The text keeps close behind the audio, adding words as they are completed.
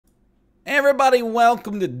Everybody,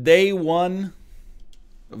 welcome to day one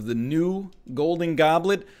of the new Golden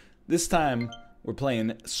Goblet. This time, we're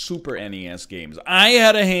playing Super NES games. I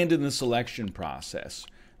had a hand in the selection process.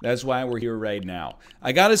 That's why we're here right now.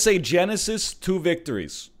 I gotta say, Genesis, 2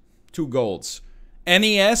 victories, 2 golds.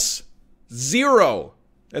 NES, 0.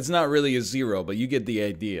 That's not really a 0, but you get the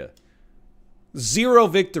idea. 0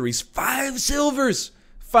 victories, 5 silvers,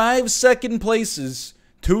 5 second places,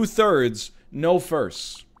 2 thirds, no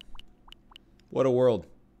firsts. What a world.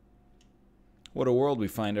 What a world we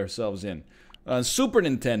find ourselves in. Super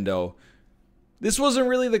Nintendo, this wasn't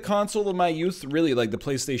really the console of my youth. Really, like the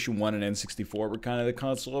PlayStation 1 and N64 were kind of the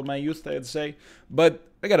console of my youth, I'd say. But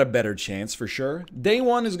I got a better chance for sure. Day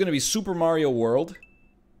one is going to be Super Mario World.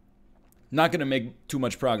 Not going to make too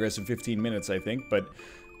much progress in 15 minutes, I think. But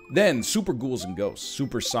then Super Ghouls and Ghosts.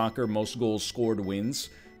 Super Soccer, most goals scored wins.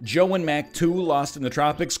 Joe and Mac 2, Lost in the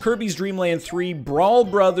Tropics, Kirby's Dream Land 3, Brawl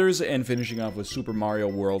Brothers, and finishing off with Super Mario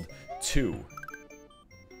World 2.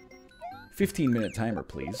 15-minute timer,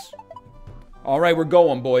 please. Alright, we're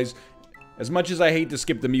going, boys. As much as I hate to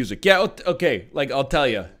skip the music. Yeah, okay, like, I'll tell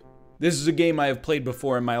you. This is a game I have played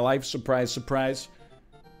before in my life. Surprise, surprise.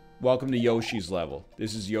 Welcome to Yoshi's level.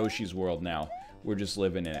 This is Yoshi's world now. We're just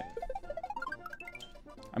living in it.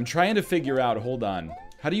 I'm trying to figure out, hold on.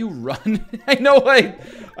 How do you run? I know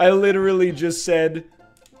I literally just said,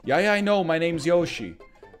 yeah, I know, my name's Yoshi.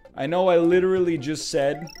 I know I literally just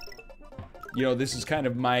said, you know, this is kind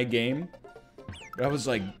of my game. But I was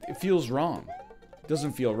like, it feels wrong. It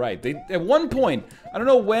doesn't feel right. At one point, I don't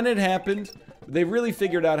know when it happened, but they really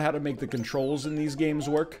figured out how to make the controls in these games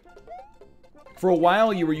work. For a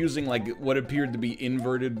while, you were using, like, what appeared to be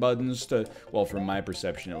inverted buttons to, well, from my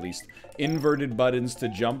perception at least, inverted buttons to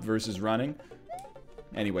jump versus running.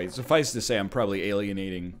 Anyway, suffice to say, I'm probably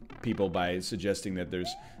alienating people by suggesting that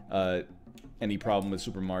there's any problem with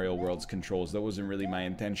Super Mario World's controls. That wasn't really my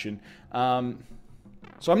intention.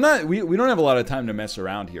 So I'm not, we don't have a lot of time to mess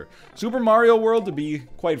around here. Super Mario World, to be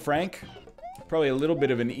quite frank, probably a little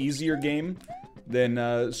bit of an easier game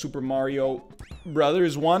than Super Mario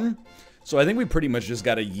Brothers 1. So I think we pretty much just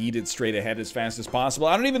gotta yeet it straight ahead as fast as possible.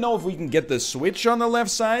 I don't even know if we can get the switch on the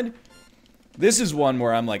left side. This is one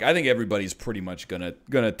where I'm like, I think everybody's pretty much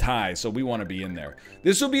gonna tie, so we want to be in there.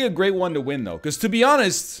 This will be a great one to win, though, because to be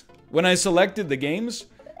honest, when I selected the games,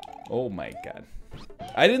 oh my god,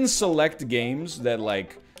 I didn't select games that,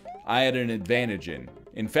 like, I had an advantage in.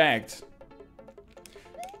 In fact,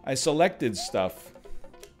 I selected stuff,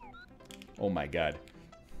 oh my god.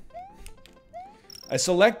 I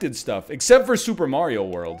selected stuff, except for Super Mario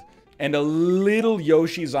World, and a little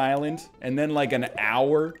Yoshi's Island, and then like an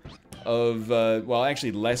hour of, well,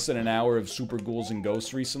 actually less than an hour of Super Ghouls and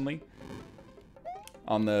Ghosts recently.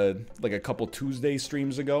 On the, like, a couple Tuesday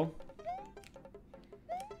streams ago.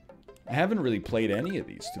 I haven't really played any of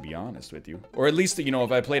these, to be honest with you. Or at least, you know,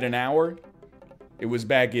 if I played an hour, it was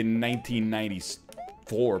back in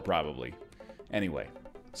 1994, probably. Anyway.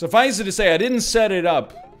 Suffice it to say, I didn't set it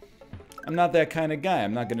up. I'm not that kind of guy.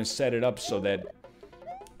 I'm not gonna set it up so that,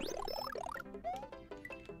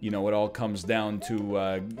 you know, it all comes down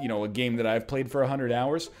to, you know, a game that I've played for 100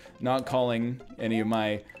 hours. Not calling any of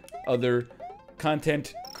my other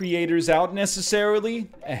content creators out necessarily.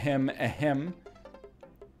 Ahem, ahem.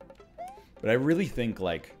 But I really think,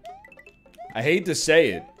 like, I hate to say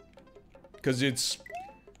it, because it's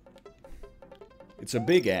a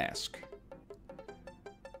big ask.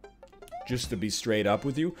 Just to be straight up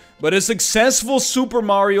with you. But a successful Super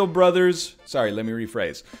Mario Brothers... Sorry, let me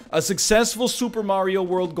rephrase. A successful Super Mario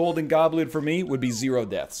World Golden Goblet for me would be 0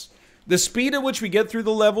 deaths. The speed at which we get through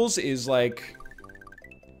the levels is like...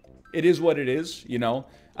 It is what it is, you know?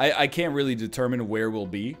 I can't really determine where we'll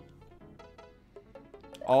be.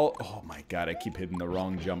 Oh my god, I keep hitting the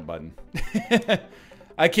wrong jump button.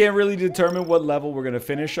 I can't really determine what level we're gonna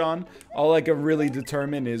finish on. All I can really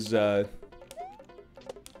determine is,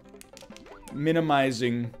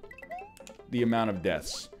 minimizing the amount of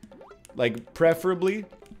deaths. Like, preferably...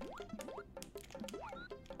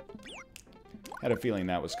 Had a feeling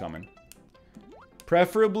that was coming.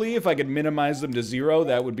 Preferably, if I could minimize them to 0,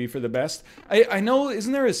 that would be for the best. I know,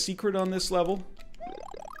 isn't there a secret on this level?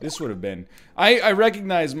 This would have been. I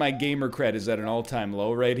recognize my gamer cred is at an all-time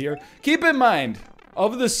low right here. Keep in mind,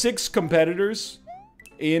 of the 6 competitors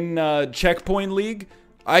in Checkpoint League,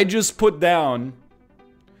 I just put down...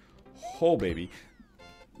 Oh, baby.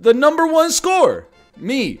 The #1 score!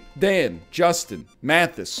 Me, Dan, Justin,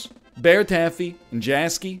 Mathis, Bear Taffy, and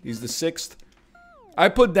Jasky. He's the 6th. I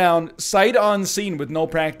put down, sight unseen with no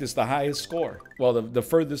practice, the highest score. Well, the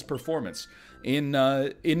furthest performance in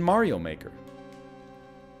Mario Maker.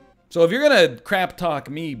 So if you're gonna crap talk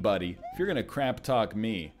me, buddy, if you're gonna crap talk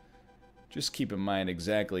me, just keep in mind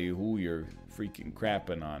exactly who you're freaking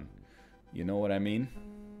crapping on. You know what I mean?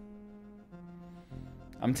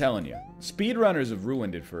 I'm telling you, speedrunners have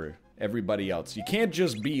ruined it for everybody else. You can't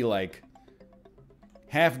just be like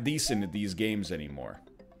half decent at these games anymore.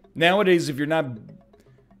 Nowadays, if you're not...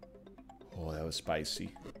 Oh, that was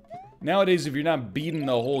spicy. Nowadays, if you're not beating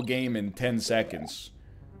the whole game in 10 seconds,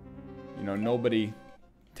 you know, nobody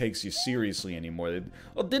takes you seriously anymore.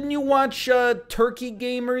 Oh, didn't you watch Turkey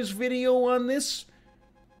Gamer's video on this?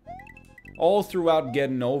 All throughout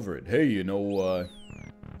getting over it. Hey, you know,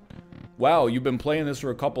 wow, you've been playing this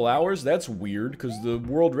for a couple hours? That's weird, because the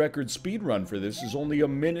world record speedrun for this is only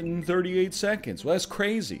 1 minute and 38 seconds. Well, that's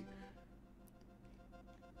crazy.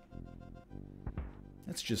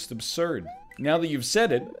 That's just absurd. Now that you've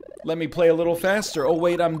said it, let me play a little faster. Oh,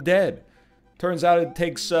 wait, I'm dead. Turns out it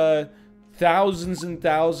takes, thousands and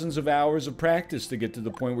thousands of hours of practice to get to the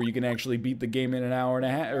point where you can actually beat the game in an hour and a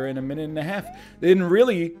half, or in 1 minute and a half. They didn't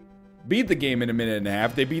really beat the game in 1 minute and a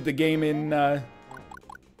half. They beat the game in,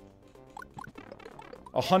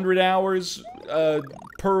 100 hours,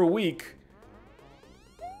 per week.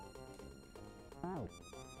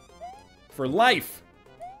 For life.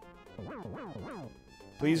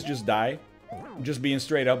 Please just die. I'm just being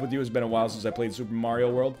straight up with you. It's been a while since I played Super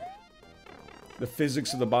Mario World. The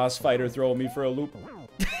physics of the boss fight are throwing me for a loop.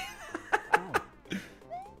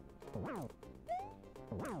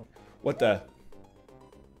 What the?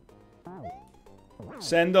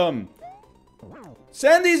 Send him.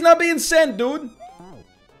 Send, he's not being sent, dude.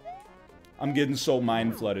 I'm getting so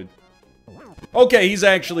mind flooded. Okay, he's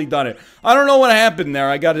actually done it. I don't know what happened there.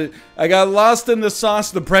 I got lost in the sauce.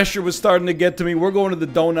 The pressure was starting to get to me. We're going to the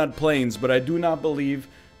Donut Plains, but I do not believe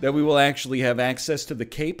that we will actually have access to the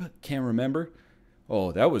Cape. Can't remember.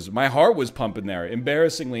 Oh, that was... My heart was pumping there,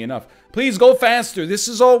 embarrassingly enough. Please, go faster. This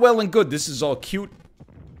is all well and good. This is all cute.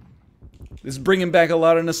 This is bringing back a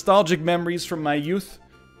lot of nostalgic memories from my youth.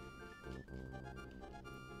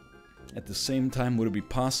 At the same time, would it be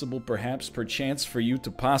possible, perhaps, perchance, for you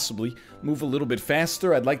to possibly move a little bit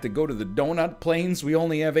faster? I'd like to go to the Donut Plains. We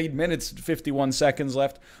only have 8 minutes and 51 seconds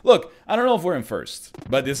left. Look, I don't know if we're in first,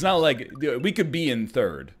 but it's not like... We could be in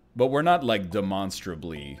third, but we're not, like,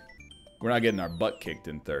 demonstrably... We're not getting our butt kicked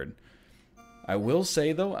in third. I will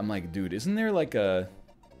say, though, I'm like, dude, isn't there, like, a...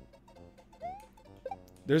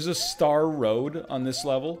 There's a star road on this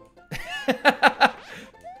level? I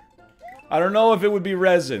don't know if it would be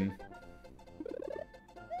resin.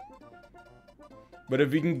 But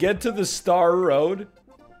if you can get to the Star Road...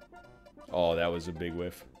 Oh, that was a big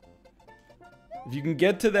whiff. If you can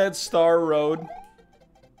get to that Star Road...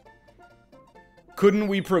 Couldn't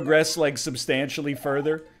we progress, like, substantially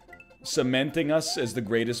further? Cementing us as the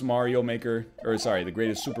greatest Mario Maker... Or, sorry, the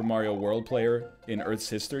greatest Super Mario World player in Earth's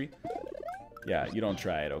history? Yeah, you don't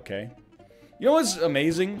try it, okay? You know what's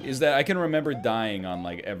amazing? Is that I can remember dying on,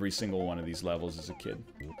 like, every single one of these levels as a kid.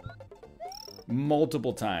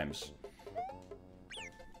 Multiple times.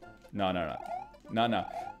 No.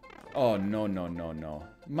 Oh, no.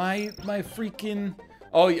 My freaking...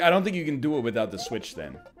 Oh, I don't think you can do it without the switch,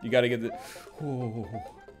 then. You gotta get the... Oh.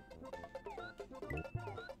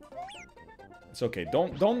 It's okay.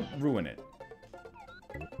 Don't ruin it.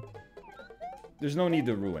 There's no need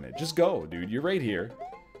to ruin it. Just go, dude. You're right here.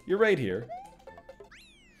 You're right here.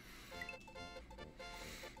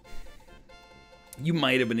 You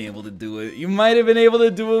might have been able to do it. You might have been able to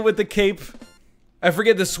do it with the cape. I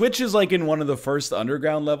forget, the switch is like in one of the first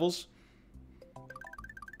underground levels.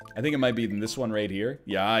 I think it might be in this one right here.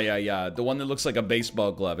 Yeah. The one that looks like a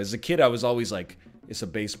baseball glove. As a kid, I was always like, it's a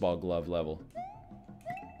baseball glove level.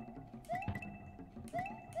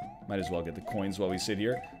 Might as well get the coins while we sit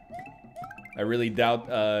here. I really doubt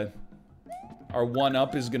our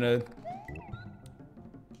 1-up is gonna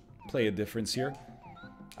play a difference here.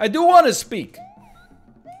 I do want to speak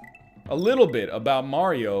a little bit about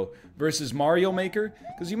Mario versus Mario Maker,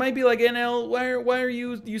 because you might be like, NL, why are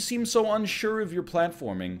you seem so unsure of your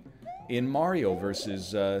platforming in Mario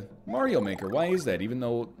versus Mario Maker? Why is that? Even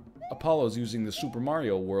though Apollo's using the Super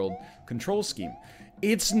Mario World control scheme.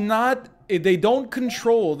 It's not, they don't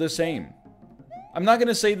control the same. I'm not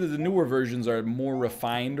gonna say that the newer versions are more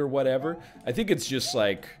refined or whatever. I think it's just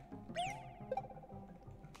like...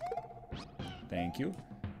 Thank you.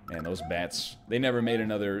 Man, those bats, they never made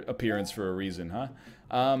another appearance for a reason, huh?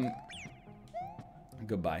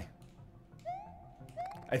 Goodbye.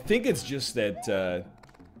 I think it's just that,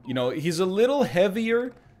 you know, he's a little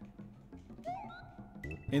heavier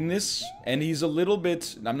in this, and he's a little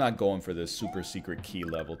bit... I'm not going for the super secret key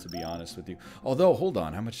level, to be honest with you. Although, hold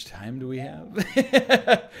on, how much time do we have?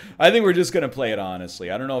 I think we're just gonna play it honestly.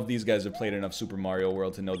 I don't know if these guys have played enough Super Mario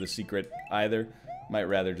World to know the secret either. Might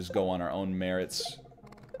rather just go on our own merits.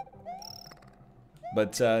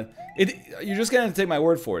 But, you're just gonna have to take my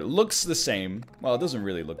word for it. It looks the same. Well, it doesn't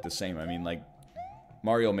really look the same. I mean, like,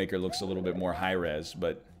 Mario Maker looks a little bit more high-res,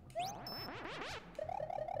 but...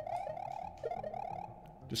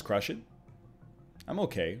 Just crush it. I'm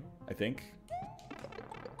okay, I think.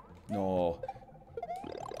 No.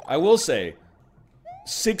 I will say,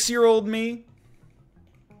 6-year-old me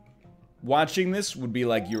watching this would be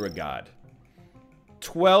like, you're a god.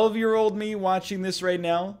 12-year-old me watching this right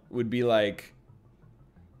now would be like,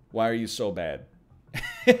 why are you so bad?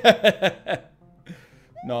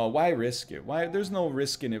 No, why risk it? Why? There's no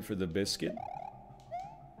risk in it for the biscuit.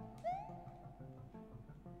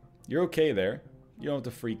 You're okay there. You don't have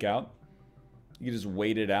to freak out. You can just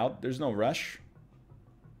wait it out. There's no rush.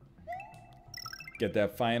 Get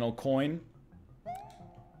that final coin.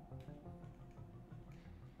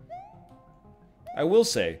 I will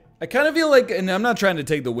say, I kind of feel like, and I'm not trying to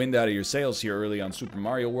take the wind out of your sails here early on Super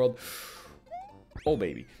Mario World. Oh,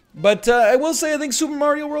 baby. But I will say, I think Super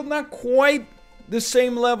Mario World not quite the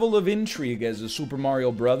same level of intrigue as the Super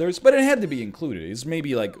Mario Brothers, but it had to be included. It's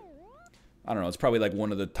maybe like... I don't know, it's probably like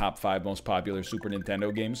one of the top 5 most popular Super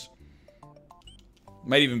Nintendo games.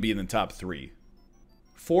 Might even be in the top 3.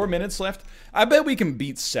 4 minutes left? I bet we can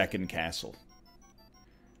beat Second Castle.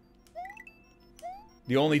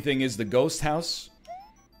 The only thing is the ghost house.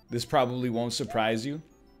 This probably won't surprise you.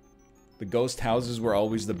 The ghost houses were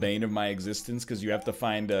always the bane of my existence because you have to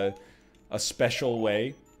find a special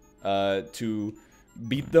way to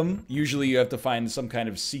beat them. Usually you have to find some kind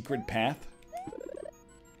of secret path.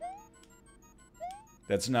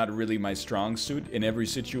 That's not really my strong suit in every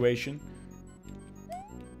situation.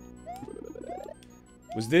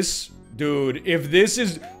 Was this... Dude, if this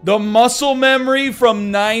is... The muscle memory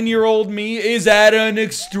from 9-year-old me is at an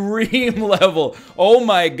extreme level. Oh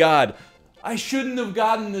my god. I shouldn't have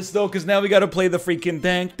gotten this though, because now we gotta play the freaking...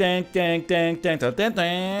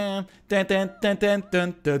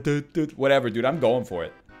 Whatever, dude. I'm going for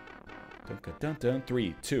it.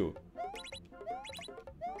 3, 2...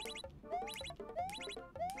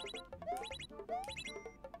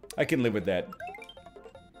 I can live with that.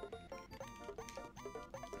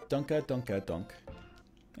 Dunka, dunka, dunk.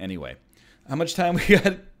 Anyway. How much time we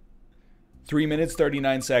got? 3 minutes,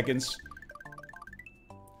 39 seconds.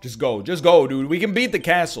 Just go, dude. We can beat the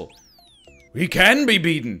castle. He can be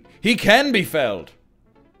beaten. He can be felled.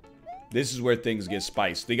 This is where things get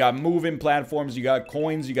spiced. They got moving platforms, you got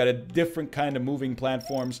coins, you got a different kind of moving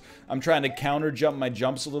platforms. I'm trying to counter jump my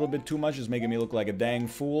jumps a little bit too much. It's making me look like a dang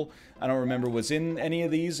fool. I don't remember what's in any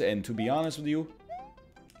of these, and to be honest with you,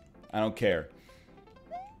 I don't care.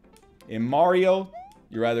 In Mario,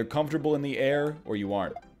 you're either comfortable in the air or you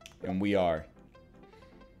aren't. And we are.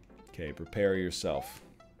 Okay, prepare yourself.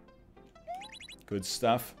 Good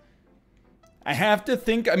stuff. I have to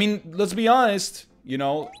think, I mean, let's be honest, you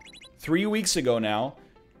know... 3 weeks ago now,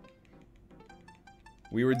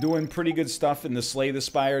 we were doing pretty good stuff in the Slay the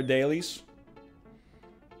Spire dailies.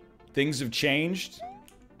 Things have changed.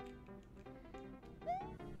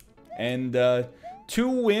 And 2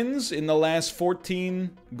 wins in the last 14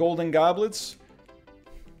 Golden Goblets.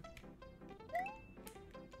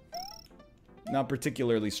 Not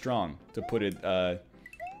particularly strong, to put it,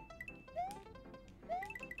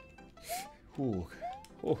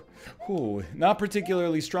 not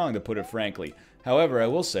particularly strong, to put it frankly. However, I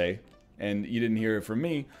will say, and you didn't hear it from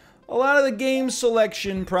me, a lot of the game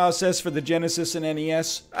selection process for the Genesis and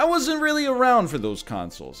NES, I wasn't really around for those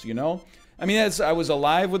consoles, you know? I mean, I was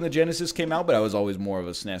alive when the Genesis came out, but I was always more of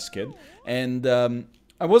a SNES kid. And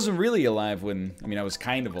I wasn't really alive when, I mean, I was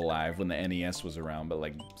kind of alive when the NES was around, but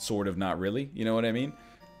like, sort of not really, you know what I mean?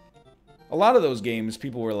 A lot of those games,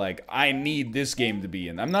 people were like, I need this game to be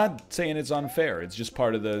in. I'm not saying it's unfair. It's just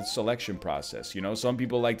part of the selection process, you know? Some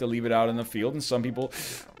people like to leave it out in the field, and some people...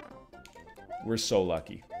 We're so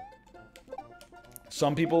lucky.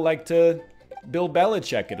 Some people like to Bill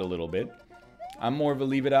Belichick it a little bit. I'm more of a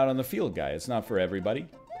leave it out on the field guy. It's not for everybody.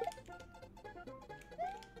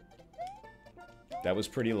 That was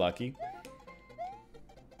pretty lucky.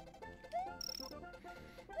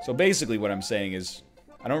 So basically what I'm saying is...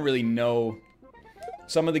 I don't really know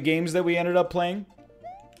some of the games that we ended up playing.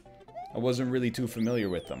 I wasn't really too familiar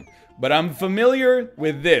with them. But I'm familiar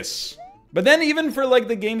with this. But then even for like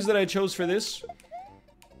the games that I chose for this,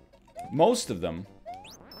 most of them,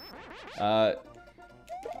 I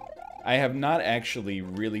have not actually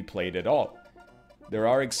really played at all. There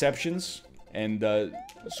are exceptions, and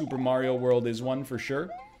Super Mario World is one for sure.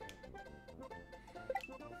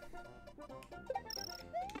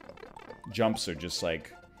 Jumps are just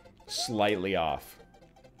like slightly off.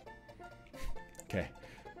 Okay.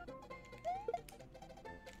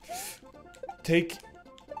 Take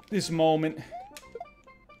this moment.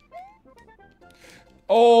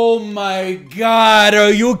 Oh my god,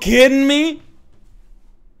 are you kidding me?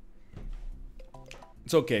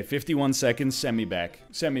 It's okay, 51 seconds, send me back.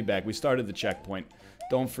 Send me back, we started the checkpoint.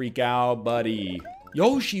 Don't freak out, buddy.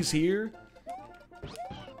 Yoshi's here.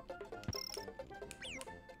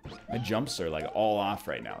 My jumps are like all off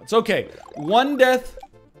right now. It's okay. One death,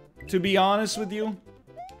 to be honest with you,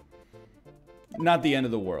 not the end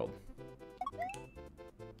of the world.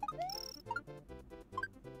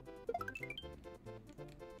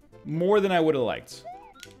 More than I would have liked.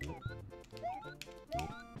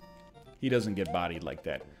 He doesn't get bodied like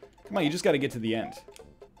that. Come on, you just got to get to the end.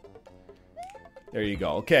 There you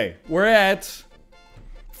go. Okay, we're at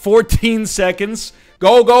 14 seconds.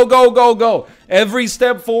 Go, go, go, go, go. Every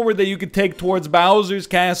step forward that you could take towards Bowser's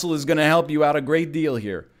Castle is going to help you out a great deal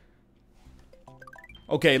here.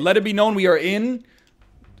 Okay, let it be known we are in.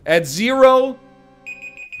 At 0,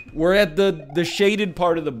 we're at the shaded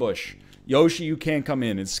part of the bush. Yoshi, you can't come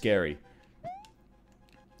in. It's scary.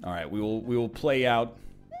 All right, we will play out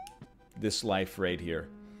this life right here.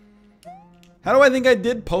 How do I think I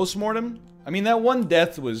did post-mortem? I mean, that one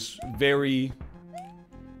death was very...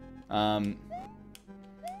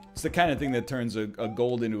 it's the kind of thing that turns a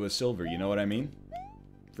gold into a silver, you know what I mean?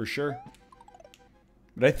 For sure.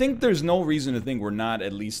 But I think there's no reason to think we're not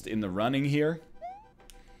at least in the running here.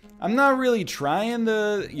 I'm not really trying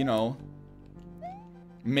to, you know,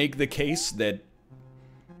 make the case that,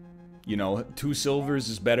 you know, 2 silvers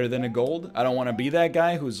is better than a gold. I don't want to be that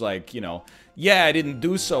guy who's like, you know, yeah, I didn't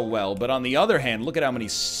do so well, but on the other hand, look at how many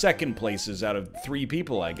second places out of 3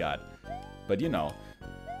 people I got. But, you know,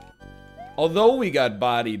 although we got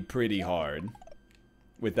bodied pretty hard,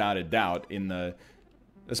 without a doubt, in the,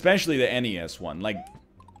 especially the NES one, like,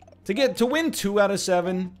 to win 2 out of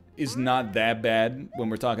 7 is not that bad when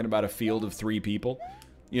we're talking about a field of 3 people.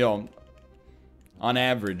 You know, on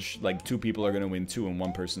average, like, 2 people are going to win 2 and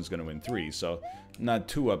 1 person's going to win 3, so I'm not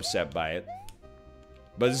too upset by it.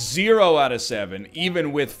 But 0 out of 7,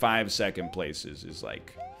 even with 5 second places, is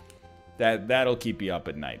like, that'll keep you up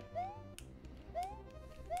at night.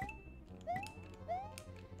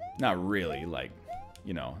 Not really, like,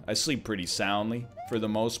 you know, I sleep pretty soundly for the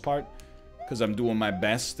most part, because I'm doing my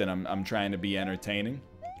best and I'm trying to be entertaining.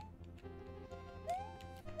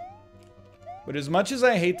 But as much as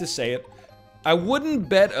I hate to say it, I wouldn't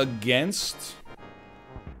bet against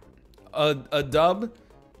a dub,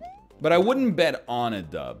 but I wouldn't bet on a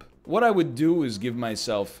dub. What I would do is give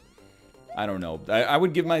myself, I don't know, I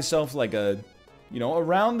would give myself like a, you know,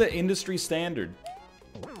 around the industry standard.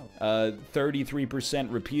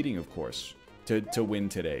 33% repeating, of course, to win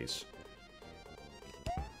today's.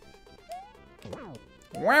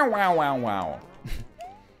 Wow, wow, wow, wow.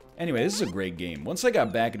 Anyway, this is a great game. Once I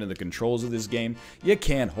got back into the controls of this game, you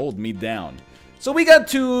can't hold me down. So we got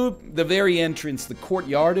to the very entrance, the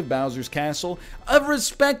courtyard of Bowser's Castle. A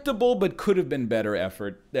respectable but could have been better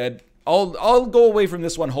effort. That I'll go away from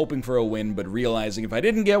this one hoping for a win, but realizing if I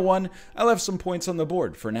didn't get one, I left some points on the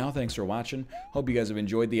board. For now, thanks for watching. Hope you guys have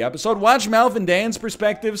enjoyed the episode. Watch MALF and Dan's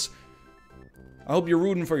perspectives. I hope you're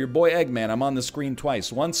rooting for your boy Eggman. I'm on the screen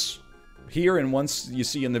twice. Once here and once you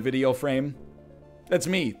see in the video frame. That's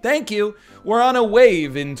me. Thank you. We're on a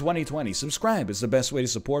wave in 2020. Subscribe is the best way to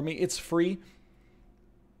support me. It's free.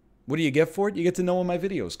 What do you get for it? You get to know when my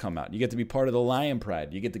videos come out. You get to be part of the Lion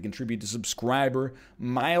Pride. You get to contribute to subscriber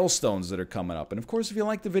milestones that are coming up. And of course, if you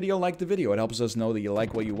like the video, like the video. It helps us know that you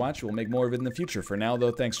like what you watch. We'll make more of it in the future. For now,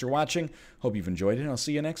 though, thanks for watching. Hope you've enjoyed it, and I'll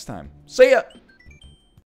see you next time. See ya!